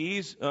 And he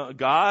sees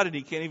God and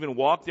he can't even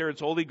walk there. It's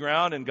holy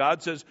ground. And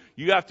God says,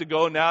 you have to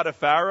go now to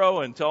Pharaoh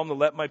and tell him to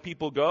let my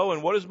people go.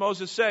 And what does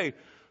Moses say?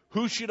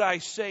 Who should I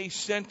say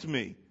sent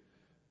me?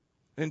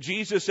 And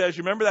Jesus says,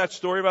 you remember that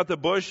story about the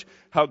bush?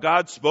 How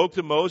God spoke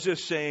to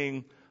Moses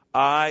saying,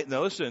 now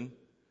listen,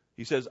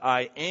 He says,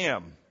 I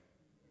am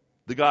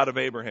the God of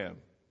Abraham.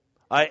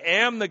 I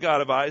am the God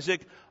of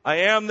Isaac. I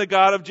am the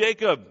God of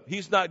Jacob.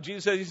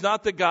 Jesus says He's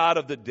not the God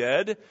of the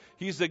dead.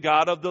 He's the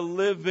God of the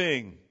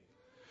living.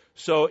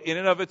 So in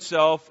and of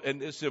itself,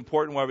 and it's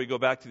important why we go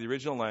back to the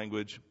original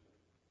language,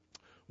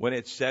 when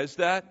it says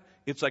that,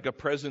 it's like a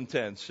present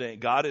tense.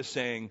 God is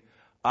saying,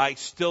 I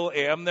still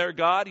am their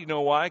God. You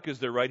know why? Because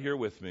they're right here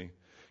with me.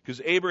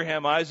 Because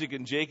Abraham, Isaac,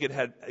 and Jacob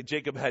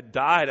had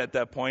died at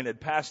that point, had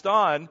passed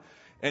on,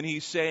 and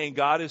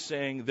God is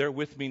saying, they're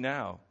with me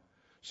now.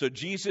 So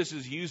Jesus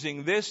is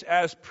using this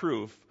as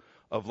proof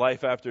of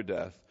life after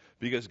death.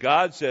 Because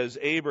God says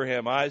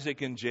Abraham,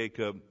 Isaac, and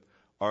Jacob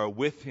are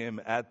with Him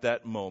at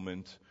that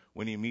moment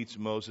when He meets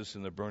Moses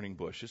in the burning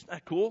bush. Isn't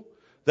that cool?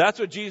 That's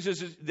what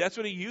that's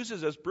what He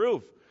uses as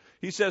proof.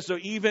 He says, so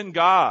even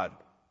God,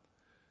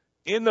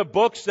 in the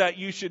books that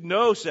you should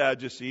know,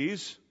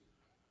 Sadducees,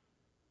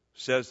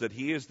 says that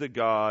He is the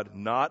God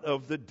not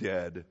of the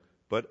dead,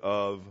 but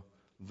of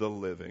the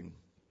living.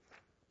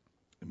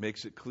 It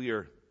makes it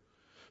clear.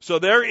 So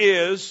there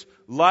is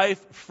life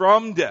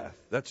from death.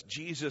 That's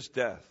Jesus'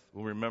 death.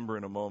 We'll remember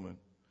in a moment.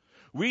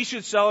 We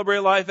should celebrate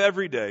life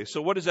every day.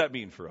 So what does that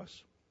mean for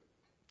us?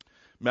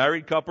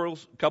 Married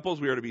couples,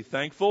 we are to be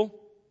thankful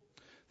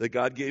that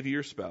God gave you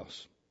your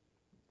spouse.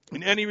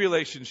 In any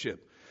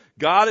relationship,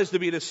 God is to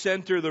be the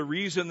center, the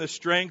reason, the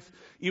strength,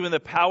 even the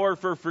power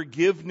for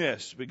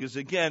forgiveness. Because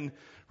again,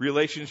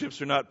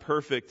 relationships are not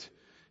perfect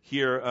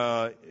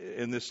here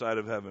in this side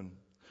of heaven.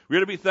 We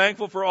are to be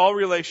thankful for all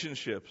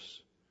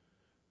relationships.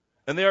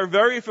 And they are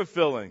very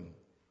fulfilling.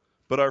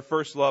 But our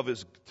first love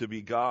is to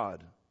be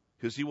God,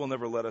 because He will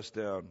never let us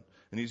down.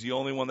 And He's the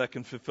only one that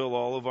can fulfill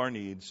all of our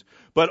needs.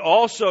 But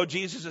also,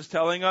 Jesus is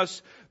telling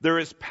us there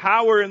is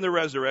power in the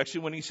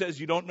resurrection. When He says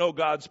you don't know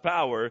God's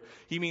power,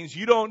 He means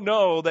you don't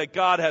know that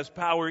God has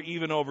power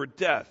even over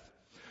death.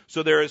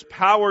 So there is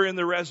power in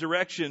the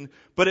resurrection,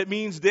 but it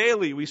means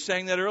daily. We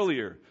sang that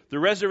earlier. The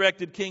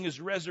resurrected King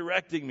is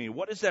resurrecting me.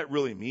 What does that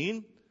really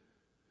mean?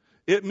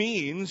 It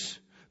means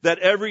that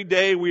every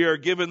day we are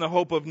given the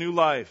hope of new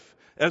life.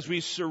 As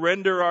we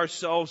surrender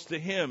ourselves to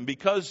Him.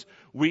 Because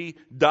we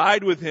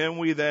died with Him,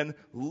 we then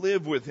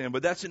live with Him.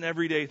 But that's an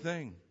everyday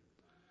thing.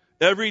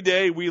 Every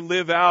day we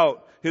live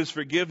out His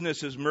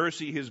forgiveness, His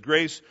mercy, His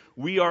grace.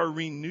 We are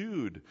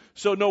renewed.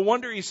 So no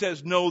wonder He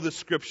says, know the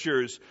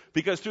Scriptures.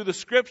 Because through the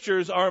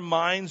Scriptures, our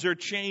minds are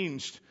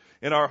changed.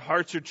 And our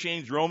hearts are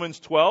changed.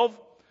 Romans 12,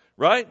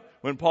 right?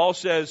 When Paul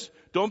says,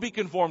 don't be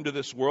conformed to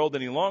this world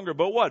any longer.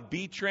 But what?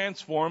 Be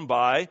transformed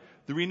by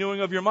the renewing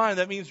of your mind.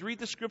 That means read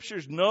the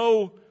Scriptures.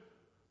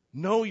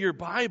 Know your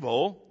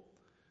Bible,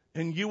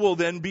 and you will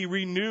then be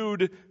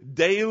renewed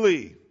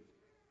daily.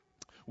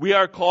 We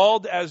are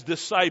called as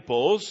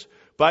disciples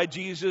by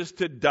Jesus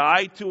to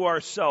die to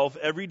ourselves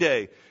every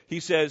day. He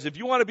says, if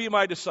you want to be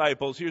my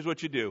disciples, here's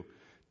what you do.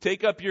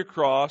 Take up your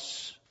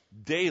cross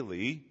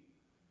daily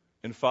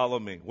and follow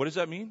me. What does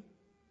that mean?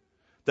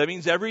 That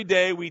means every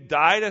day we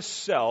die to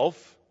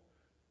self,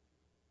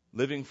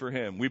 living for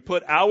Him. We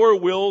put our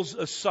wills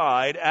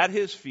aside at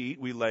His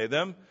feet. We lay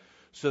them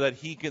so that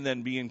He can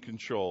then be in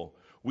control.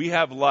 We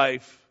have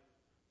life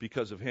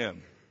because of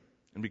Him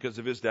and because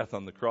of His death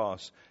on the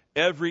cross.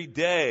 Every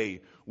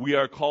day we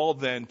are called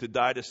then to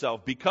die to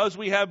self. Because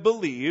we have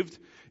believed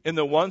in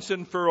the once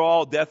and for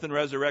all death and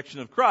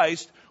resurrection of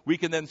Christ, we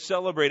can then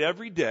celebrate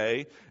every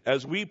day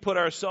as we put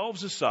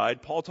ourselves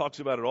aside. Paul talks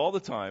about it all the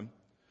time.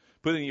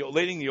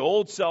 Laying the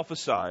old self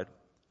aside.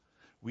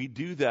 We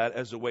do that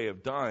as a way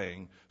of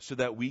dying so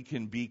that we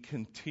can be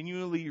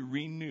continually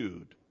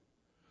renewed.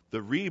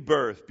 The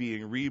rebirth,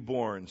 being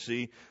reborn.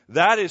 See,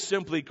 that is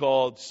simply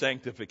called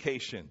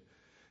sanctification.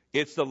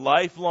 It's the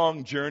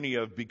lifelong journey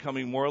of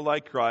becoming more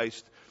like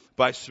Christ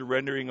by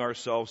surrendering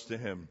ourselves to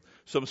Him.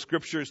 Some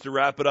scriptures to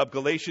wrap it up.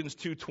 Galatians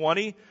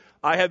 2:20,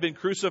 I have been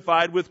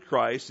crucified with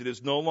Christ. It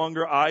is no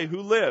longer I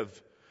who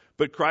live,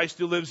 but Christ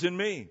who lives in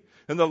me.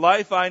 And the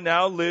life I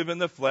now live in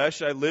the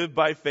flesh, I live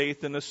by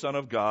faith in the Son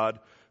of God,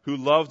 who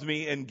loved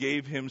me and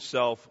gave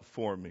Himself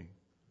for me.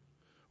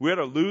 We had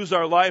to lose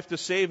our life to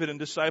save it in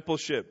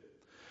discipleship.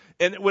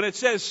 And when it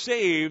says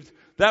saved,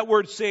 that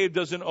word saved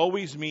doesn't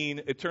always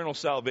mean eternal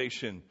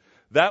salvation.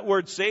 That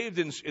word saved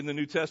in the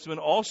New Testament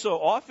also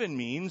often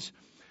means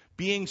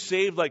being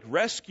saved like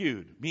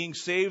rescued, being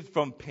saved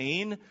from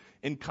pain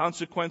and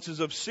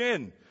consequences of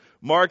sin.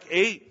 Mark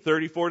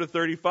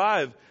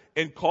 8:34-35,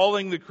 and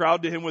calling the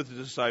crowd to Him with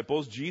the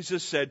disciples,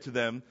 Jesus said to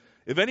them,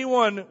 if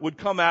anyone would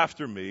come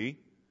after me,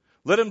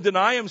 let him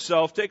deny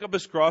himself, take up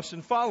his cross,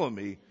 and follow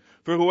me.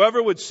 For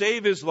whoever would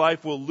save his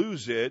life will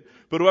lose it,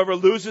 but whoever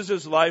loses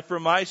his life for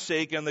my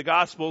sake and the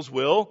gospel's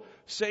will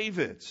save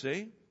it.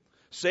 See?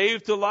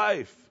 Saved to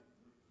life.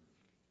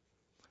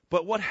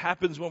 But what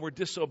happens when we're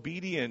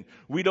disobedient?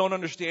 We don't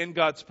understand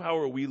God's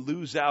power. We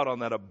lose out on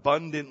that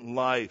abundant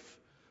life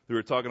that we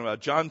were talking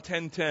about. John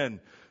 10:10.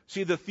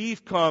 See, the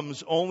thief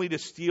comes only to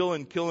steal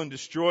and kill and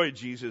destroy,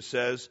 Jesus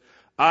says.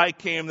 I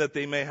came that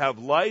they may have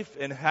life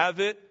and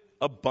have it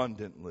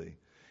abundantly.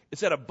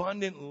 It's that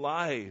abundant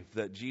life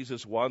that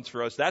Jesus wants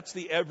for us. That's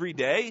the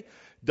everyday,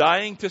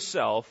 dying to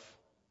self,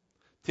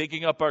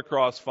 taking up our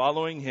cross,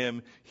 following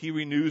Him. He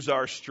renews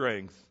our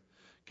strength,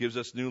 gives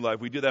us new life.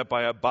 We do that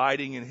by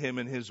abiding in Him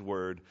and His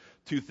Word.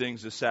 Two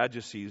things the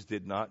Sadducees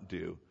did not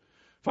do.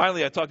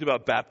 Finally, I talked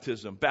about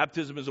baptism.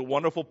 Baptism is a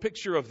wonderful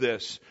picture of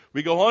this.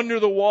 We go under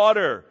the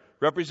water,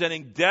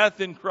 representing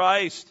death in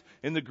Christ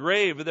in the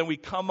grave, and then we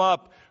come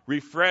up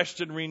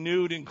refreshed and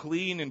renewed and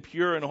clean and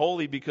pure and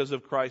holy because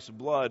of Christ's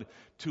blood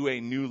to a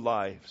new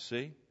life.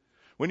 See?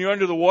 When you're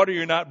under the water,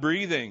 you're not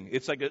breathing.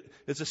 It's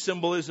a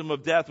symbolism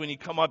of death. When you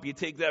come up, you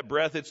take that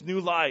breath. It's new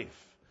life.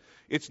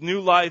 It's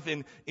new life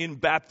in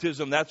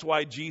baptism. That's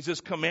why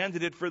Jesus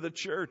commanded it for the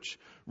church.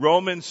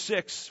 Romans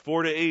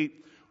 6:4-8.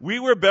 We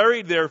were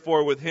buried,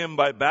 therefore, with Him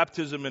by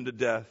baptism into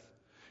death,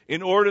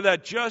 in order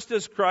that just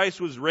as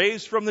Christ was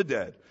raised from the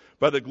dead,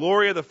 by the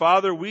glory of the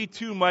Father, we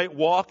too might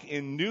walk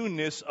in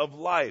newness of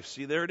life.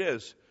 See, there it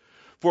is.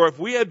 For if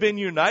we have been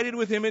united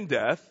with Him in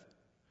death,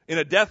 in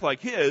a death like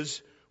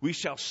His, we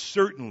shall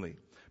certainly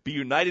be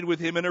united with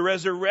him in a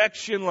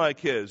resurrection like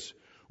his.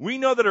 We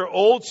know that our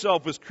old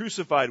self was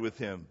crucified with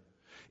him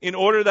in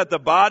order that the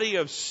body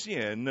of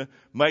sin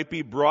might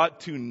be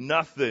brought to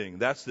nothing.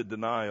 That's the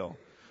denial.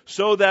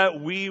 So that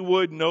we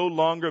would no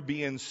longer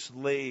be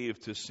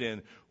enslaved to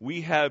sin.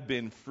 We have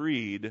been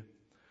freed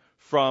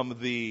from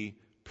the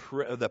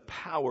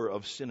power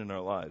of sin in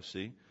our lives,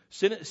 see?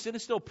 Sin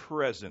is still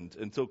present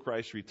until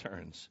Christ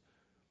returns.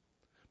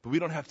 But we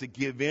don't have to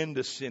give in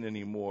to sin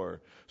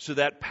anymore. So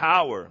that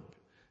power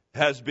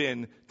has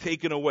been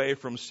taken away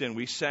from sin.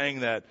 We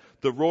sang that.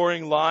 The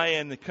roaring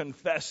lion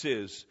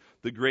confesses,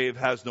 the grave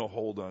has no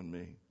hold on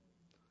me.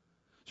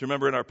 So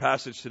remember in our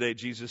passage today,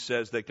 Jesus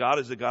says that God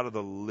is the God of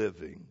the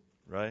living,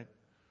 right?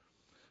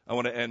 I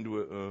want to end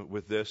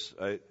with this.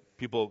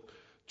 People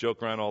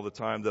joke around all the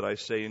time that I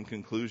say in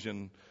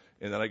conclusion,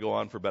 and then I go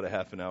on for about a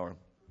half an hour.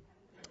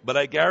 But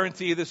I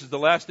guarantee you this is the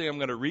last thing I'm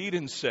going to read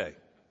and say.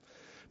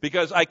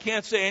 Because I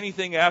can't say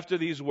anything after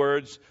these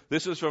words.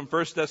 This is from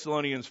 1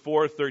 Thessalonians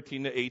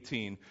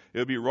 4:13-18. It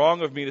would be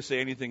wrong of me to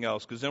say anything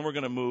else, because then we're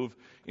going to move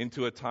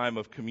into a time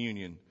of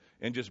communion.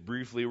 And just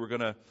briefly, we're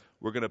going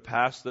to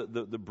pass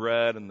the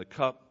bread and the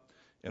cup,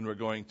 and we're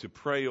going to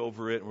pray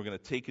over it, and we're going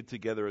to take it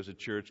together as a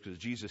church, because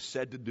Jesus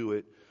said to do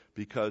it,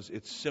 because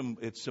it's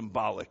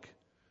symbolic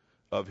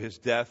of his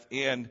death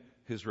and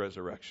his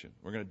resurrection.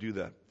 We're going to do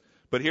that.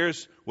 But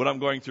here's what I'm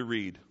going to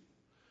read.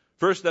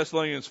 1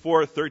 Thessalonians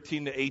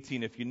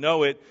 4:13-18. If you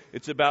know it,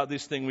 it's about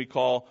this thing we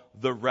call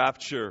the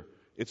rapture.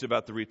 It's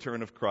about the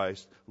return of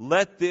Christ.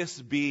 Let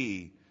this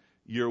be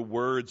your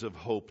words of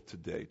hope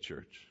today,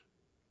 church.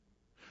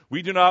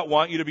 We do not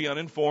want you to be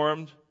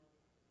uninformed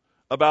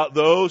about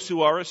those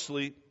who are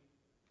asleep,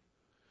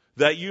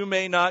 that you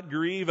may not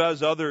grieve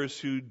as others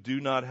who do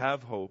not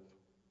have hope.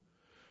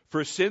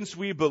 For since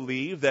we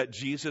believe that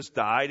Jesus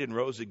died and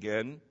rose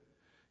again,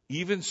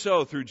 even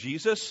so, through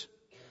Jesus,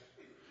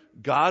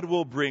 God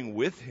will bring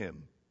with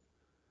him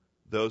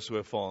those who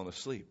have fallen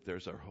asleep.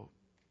 There's our hope.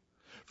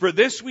 For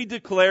this we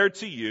declare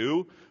to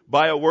you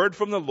by a word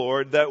from the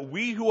Lord, that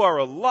we who are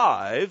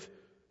alive,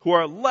 who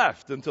are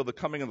left until the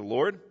coming of the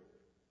Lord,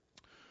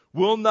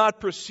 will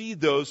not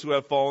precede those who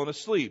have fallen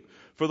asleep.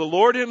 For the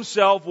Lord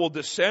himself will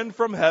descend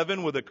from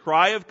heaven with a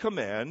cry of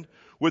command,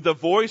 with the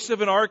voice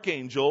of an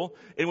archangel,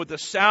 and with the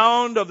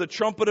sound of the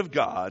trumpet of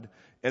God,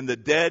 and the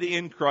dead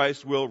in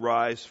Christ will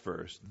rise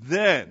first.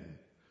 Then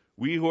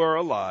we who are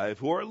alive,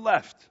 who are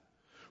left,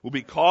 will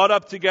be caught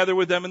up together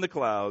with them in the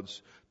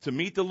clouds to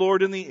meet the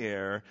Lord in the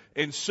air,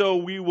 and so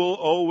we will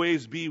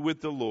always be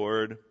with the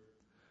Lord.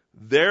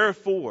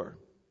 Therefore,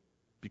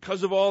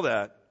 because of all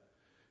that,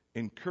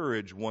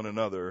 encourage one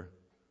another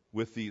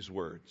with these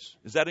words.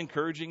 Is that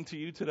encouraging to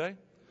you today?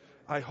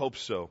 I hope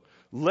so.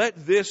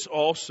 Let this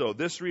also,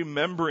 this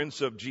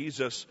remembrance of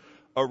Jesus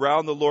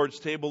around the Lord's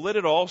table, let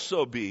it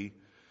also be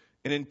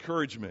an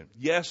encouragement.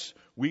 Yes,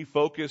 we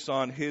focus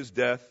on his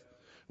death.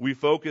 We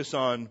focus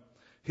on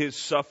his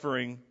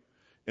suffering.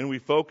 And we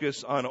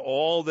focus on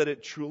all that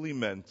it truly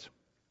meant.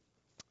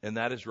 And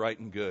that is right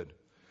and good.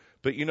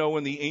 But you know,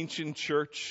 when the ancient church